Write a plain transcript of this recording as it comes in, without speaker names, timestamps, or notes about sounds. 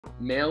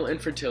Male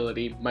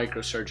Infertility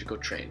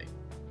Microsurgical Training,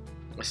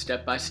 a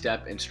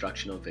step-by-step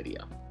instructional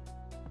video.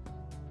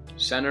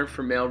 Center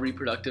for Male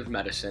Reproductive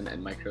Medicine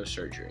and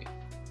Microsurgery,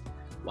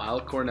 Weill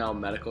Cornell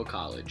Medical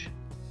College.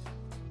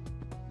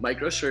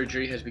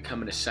 Microsurgery has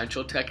become an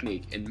essential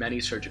technique in many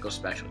surgical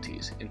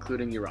specialties,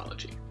 including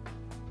urology.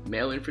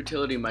 Male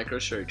infertility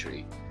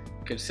microsurgery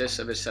consists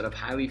of a set of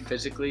highly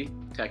physically,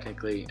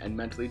 technically, and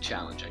mentally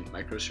challenging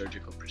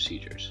microsurgical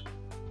procedures.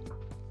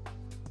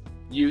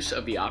 Use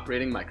of the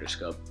operating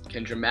microscope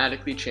can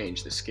dramatically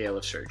change the scale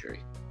of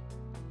surgery.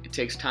 It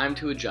takes time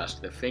to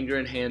adjust the finger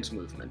and hand's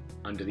movement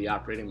under the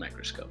operating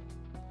microscope.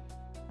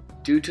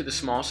 Due to the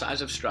small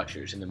size of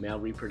structures in the male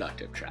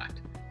reproductive tract,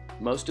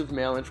 most of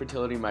male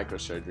infertility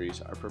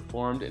microsurgeries are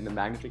performed in the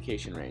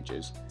magnification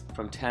ranges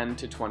from 10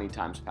 to 20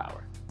 times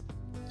power.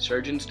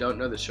 Surgeons don't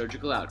know the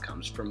surgical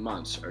outcomes for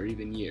months or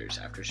even years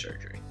after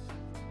surgery.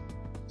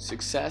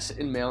 Success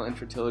in male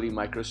infertility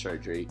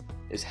microsurgery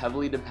is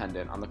heavily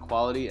dependent on the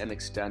quality and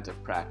extent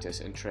of practice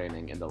and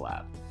training in the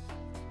lab.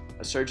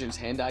 A surgeon's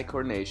hand-eye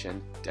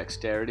coordination,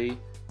 dexterity,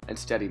 and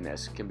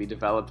steadiness can be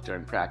developed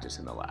during practice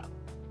in the lab.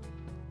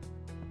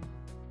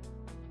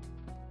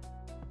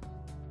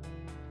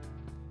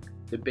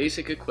 The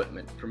basic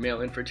equipment for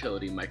male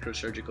infertility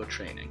microsurgical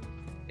training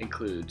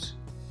includes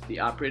the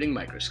operating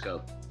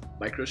microscope,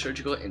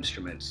 microsurgical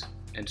instruments,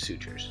 and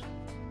sutures.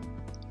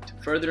 To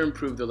further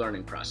improve the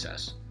learning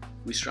process,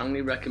 we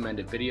strongly recommend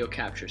a video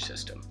capture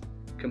system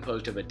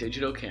composed of a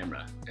digital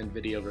camera and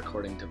video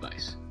recording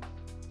device.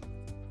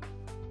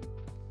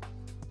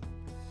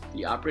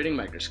 The operating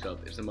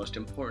microscope is the most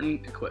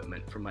important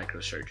equipment for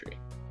microsurgery.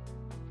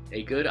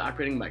 A good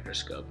operating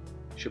microscope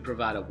should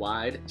provide a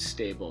wide,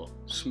 stable,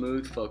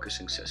 smooth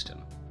focusing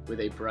system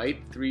with a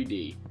bright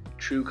 3D,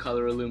 true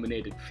color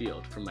illuminated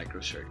field for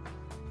microsurgery.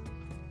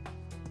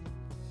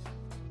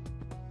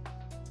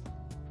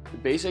 The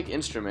basic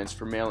instruments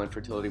for male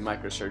infertility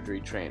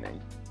microsurgery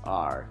training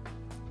are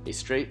a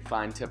straight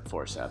fine tip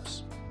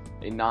forceps,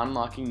 a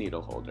non-locking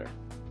needle holder,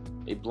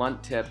 a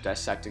blunt tip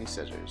dissecting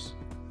scissors,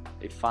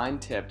 a fine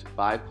tipped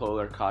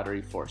bipolar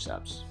cautery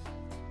forceps,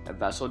 a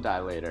vessel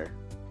dilator,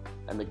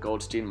 and the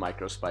Goldstein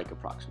microspike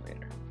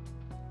approximator.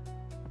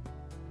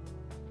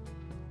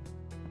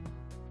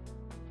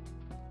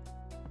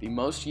 The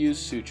most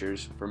used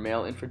sutures for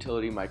male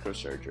infertility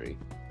microsurgery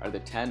are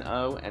the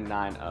 10-0 and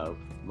 9-0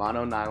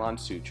 mononylon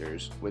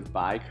sutures with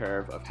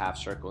bi-curve of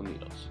half-circle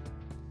needles.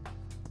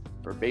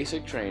 For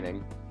basic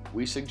training,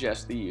 we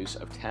suggest the use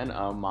of 10-0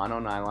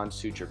 mononylon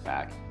suture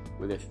pack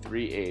with a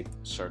 3/8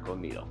 circle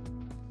needle.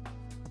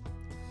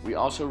 We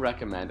also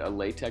recommend a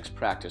latex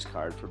practice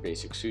card for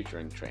basic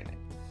suturing training.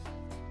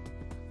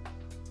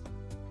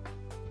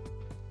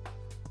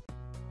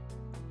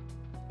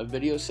 A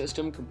video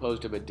system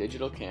composed of a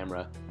digital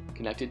camera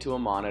connected to a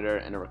monitor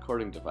and a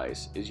recording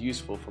device is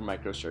useful for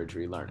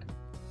microsurgery learning.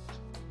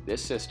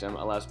 This system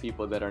allows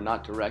people that are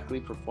not directly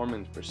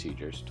performing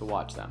procedures to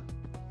watch them.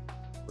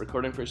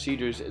 Recording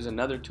procedures is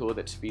another tool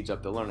that speeds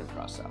up the learning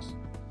process.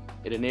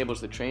 It enables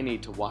the trainee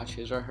to watch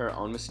his or her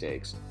own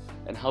mistakes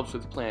and helps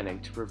with planning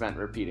to prevent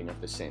repeating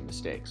of the same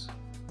mistakes.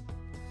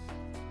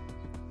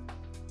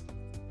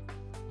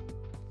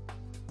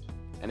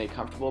 And a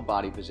comfortable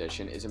body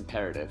position is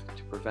imperative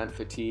to prevent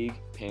fatigue,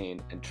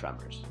 pain, and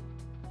tremors.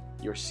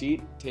 Your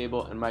seat,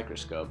 table, and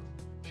microscope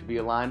should be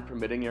aligned,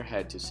 permitting your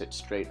head to sit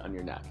straight on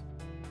your neck.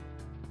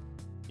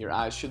 Your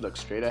eyes should look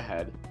straight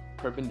ahead,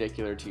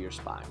 perpendicular to your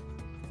spine.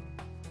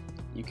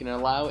 You can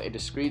allow a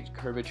discrete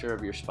curvature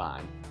of your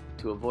spine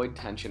to avoid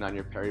tension on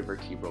your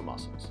perivertebral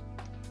muscles.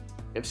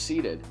 If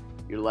seated,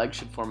 your legs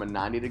should form a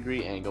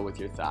 90-degree angle with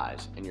your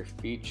thighs, and your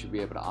feet should be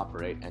able to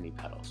operate any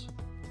pedals.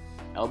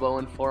 Elbow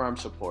and forearm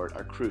support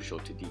are crucial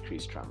to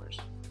decrease tremors.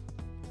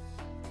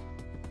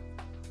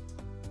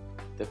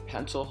 The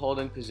pencil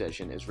holding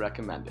position is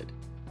recommended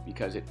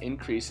because it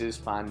increases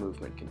fine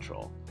movement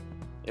control.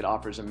 It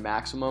offers a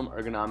maximum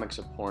ergonomic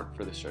support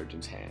for the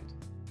surgeon's hand,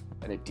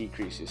 and it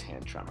decreases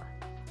hand tremor.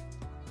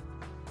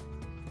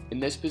 In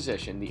this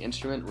position, the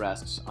instrument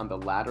rests on the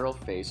lateral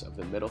face of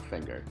the middle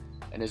finger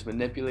and is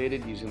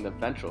manipulated using the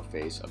ventral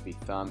face of the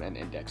thumb and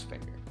index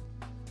finger.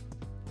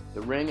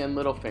 The ring and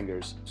little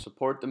fingers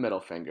support the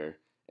middle finger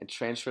and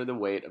transfer the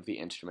weight of the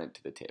instrument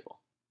to the table.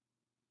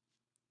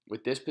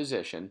 With this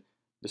position,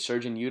 the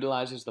surgeon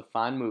utilizes the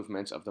fine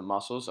movements of the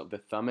muscles of the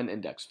thumb and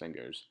index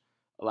fingers,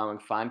 allowing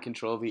fine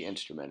control of the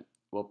instrument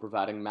while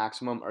providing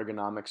maximum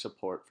ergonomic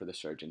support for the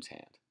surgeon's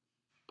hand.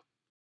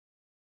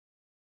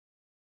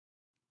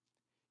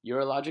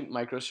 Urologic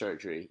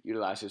microsurgery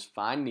utilizes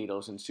fine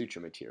needles and suture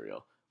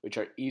material, which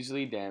are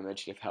easily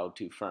damaged if held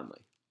too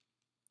firmly.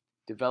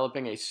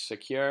 Developing a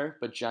secure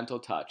but gentle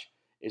touch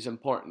is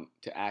important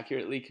to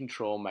accurately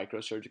control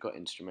microsurgical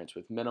instruments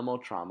with minimal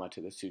trauma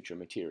to the suture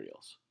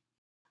materials.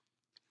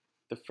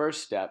 The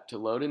first step to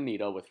load a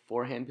needle with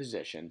forehand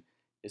position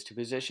is to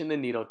position the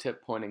needle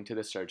tip pointing to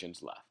the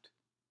surgeon's left.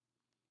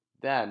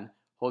 Then,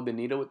 hold the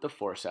needle with the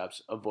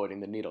forceps,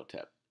 avoiding the needle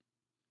tip.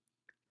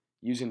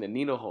 Using the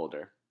needle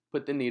holder,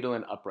 put the needle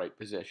in upright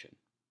position.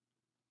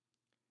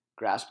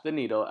 Grasp the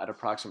needle at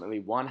approximately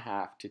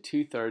 1/2 to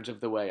 2/3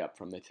 of the way up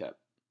from the tip.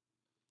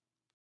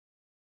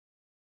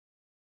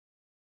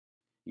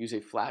 Use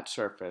a flat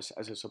surface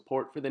as a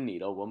support for the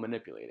needle while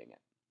manipulating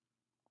it.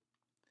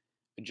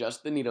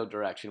 Adjust the needle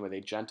direction with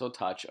a gentle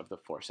touch of the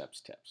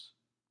forceps tips.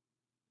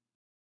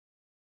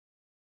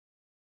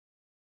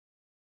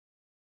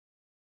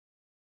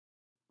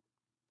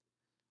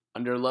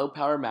 Under low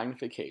power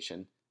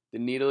magnification, the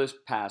needle is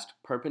passed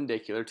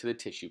perpendicular to the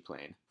tissue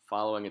plane,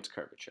 following its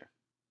curvature.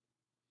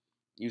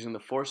 Using the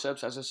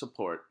forceps as a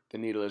support, the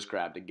needle is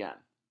grabbed again.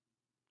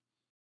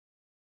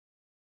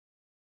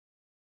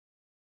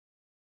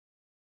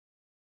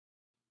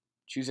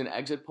 Choose an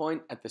exit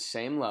point at the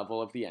same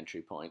level of the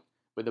entry point,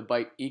 with a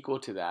bite equal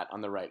to that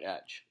on the right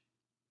edge.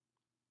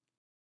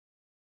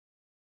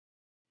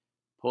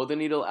 Pull the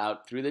needle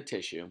out through the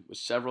tissue with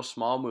several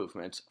small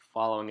movements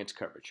following its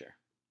curvature.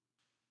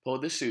 Pull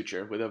the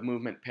suture with a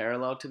movement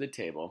parallel to the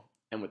table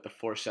and with the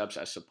forceps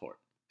as support.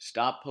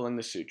 Stop pulling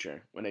the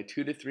suture when a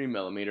 2 to 3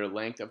 millimeter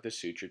length of the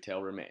suture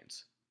tail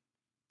remains.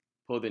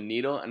 Pull the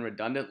needle and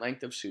redundant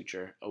length of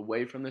suture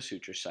away from the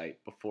suture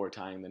site before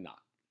tying the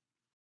knot.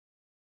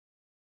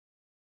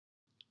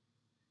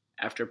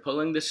 After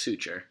pulling the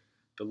suture,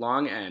 the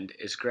long end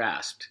is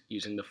grasped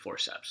using the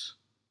forceps.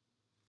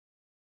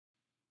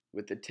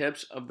 With the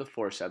tips of the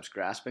forceps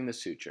grasping the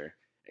suture,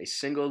 a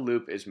single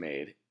loop is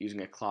made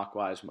using a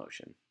clockwise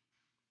motion.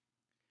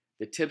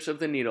 The tips of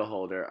the needle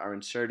holder are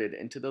inserted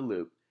into the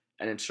loop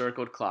and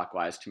encircled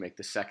clockwise to make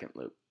the second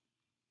loop.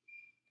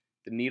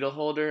 The needle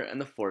holder and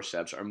the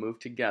forceps are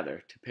moved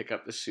together to pick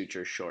up the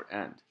suture's short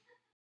end.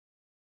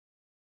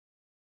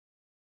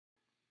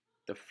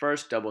 The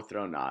first double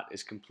throw knot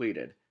is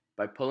completed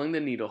by pulling the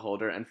needle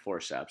holder and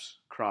forceps,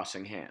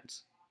 crossing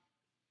hands.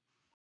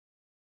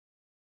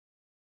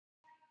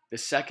 The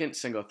second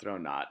single throw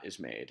knot is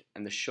made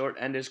and the short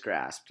end is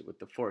grasped with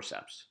the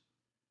forceps.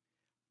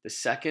 The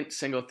second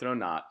single throw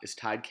knot is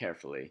tied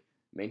carefully,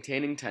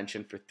 maintaining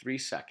tension for 3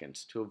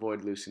 seconds to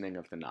avoid loosening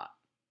of the knot.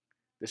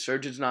 The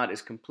surgeon's knot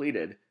is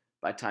completed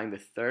by tying the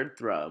third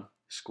throw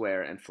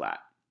square and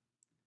flat.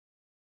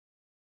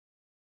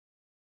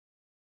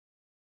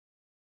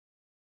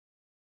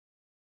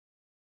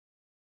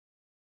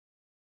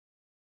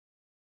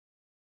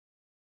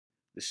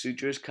 The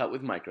suture is cut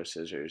with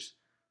microscissors,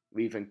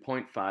 leaving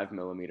 0.5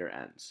 millimeter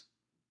ends.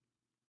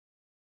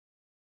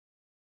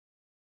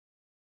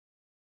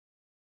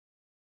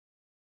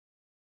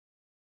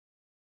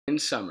 In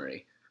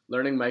summary,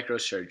 learning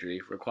microsurgery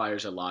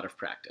requires a lot of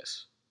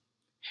practice.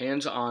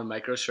 Hands-on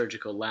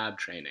microsurgical lab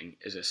training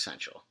is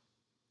essential.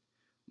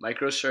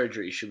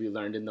 Microsurgery should be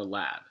learned in the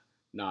lab,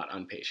 not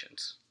on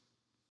patients.